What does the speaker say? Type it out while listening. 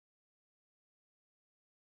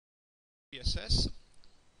SPSS,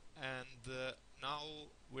 and now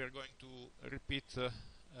we are going to repeat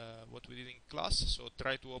what we did in class. So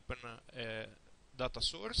try to open a data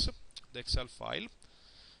source, the Excel file.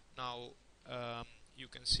 Now you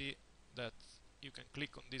can see that you can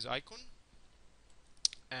click on this icon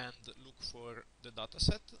and look for the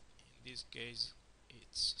dataset. In this case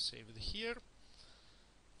it's saved here.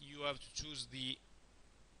 You have to choose the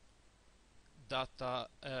data,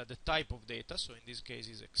 the type of data, so in this case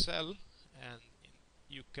is Excel, and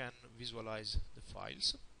you can visualize the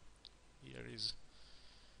files. Here is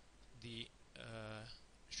the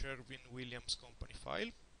Sherwin-Williams company file,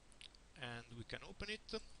 and we can open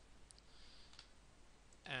it.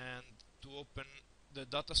 And to open the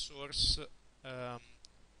data source,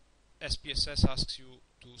 SPSS asks you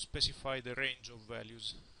to specify the range of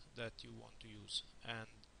values that you want to use, and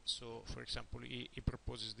so for example he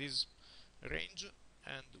proposes this range,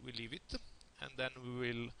 and we leave it, and then we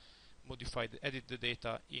will modify edit the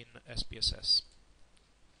data in SPSS.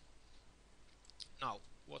 Now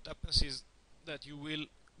what happens is that you will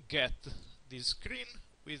get this screen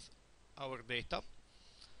with our data.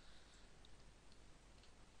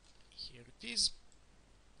 Here it is.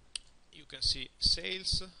 You can see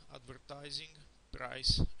sales, advertising,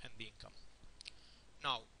 price, and income.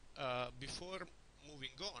 Now before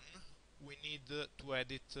moving on, we need to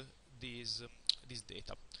edit this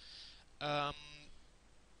data.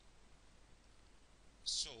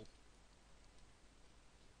 So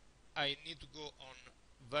I need to go on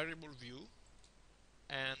variable view,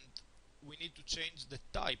 and we need to change the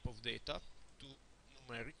type of data to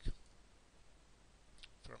numeric,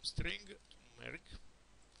 from string to numeric.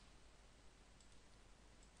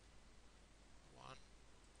 1,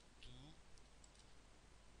 2,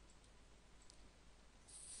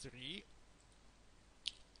 3,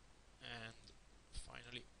 and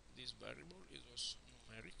finally this variable is also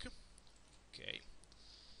numeric. Okay,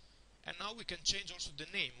 and now we can change also the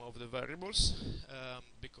name of the variables,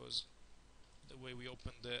 because the way we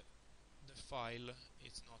open the file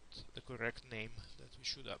is not the correct name that we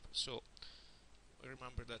should have. So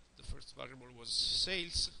remember that the first variable was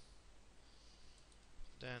sales,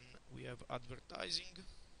 then we have advertising,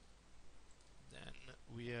 then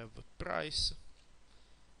we have price,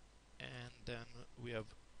 and then we have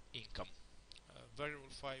income. Variable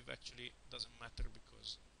 5 actually doesn't matter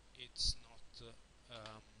because it's not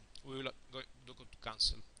we will go to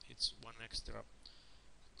cancel, it's one extra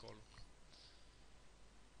column.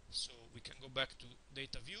 So we can go back to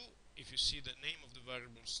data view. If you see the name of the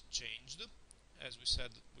variables changed, as we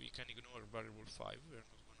said, we can ignore variable 5, we are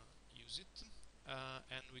not going to use it,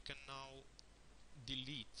 and we can now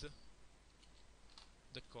delete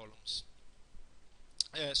the columns,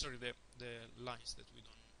 sorry, the lines that we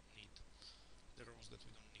don't need, the rows that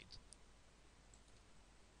we don't need.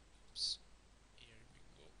 Oops. Here we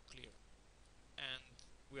go, clear. And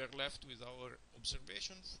we are left with our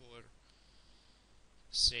observation for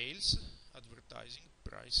sales, advertising,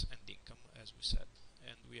 price, and income, as we said,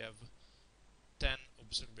 and we have 10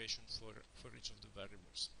 observations for each of the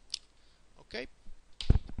variables. Okay,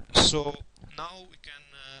 so now we can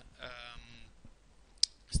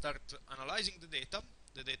start analyzing the data.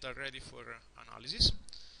 The data ready for analysis,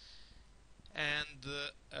 and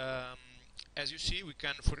as you see, we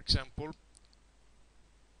can, for example,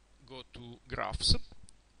 go to graphs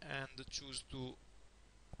and choose to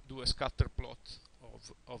do a scatter plot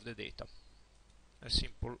of the data, a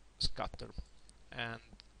simple scatter, and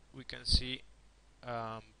we can see,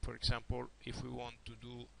 for example, if we want to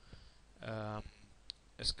do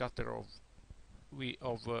a scatter of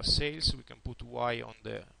sales, we can put Y on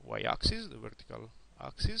the Y-axis, the vertical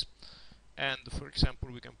axis, and for example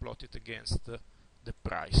we can plot it against the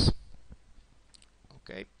price.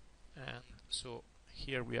 Okay, and so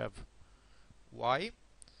here we have Y,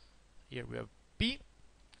 here we have P,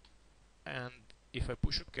 and if I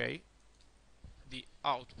push OK, the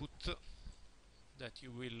output that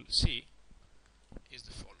you will see is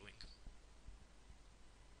the following.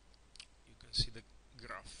 You can see the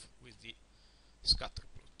graph with the scatter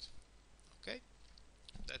plot. Okay,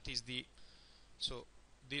 that is the, so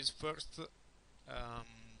this first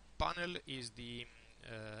panel is the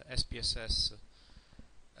SPSS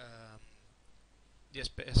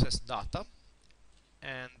data,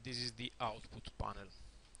 and this is the output panel.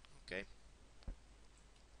 Okay,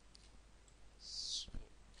 so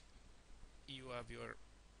you have your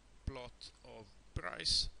plot of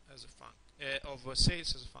price as a of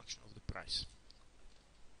sales as a function of the price,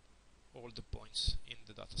 all the points in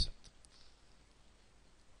the dataset.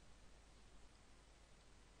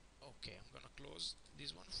 Okay, I'm gonna close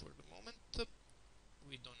this one for the moment.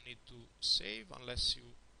 We don't need to save unless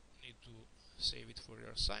you need to save it for your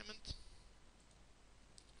assignment.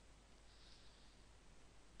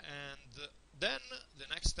 And then the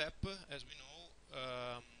next step, as we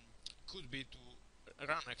know, could be to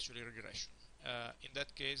run actually regression. In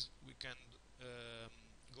that case, we can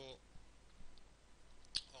go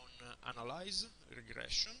on analyze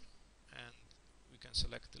regression, and we can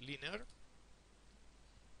select linear.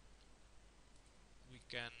 We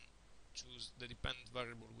can choose the dependent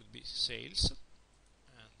variable would be sales,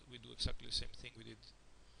 and we do exactly the same thing we did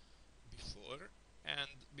before. And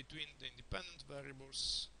between the independent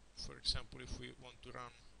variables, for example, if we want to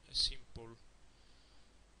run a simple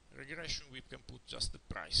regression, we can put just the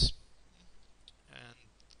price. And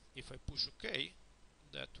if I push OK,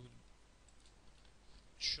 that would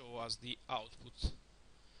show us the output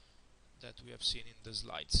that we have seen in the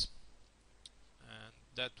slides. And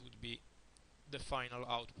that would be the final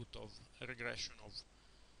output of a regression of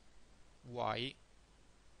Y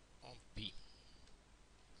on P.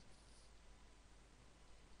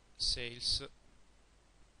 Sales,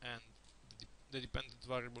 and the dependent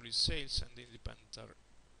variable is sales, and the independent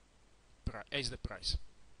is the price.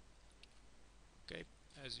 Okay,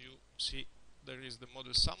 as you see, there is the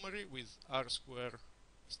model summary with R²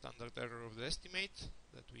 standard error of the estimate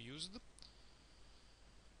that we used.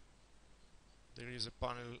 There is a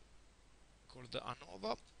panel called the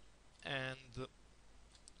ANOVA, and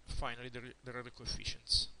finally there are the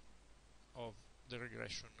coefficients of the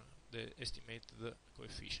regression, the estimated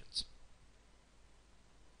coefficients.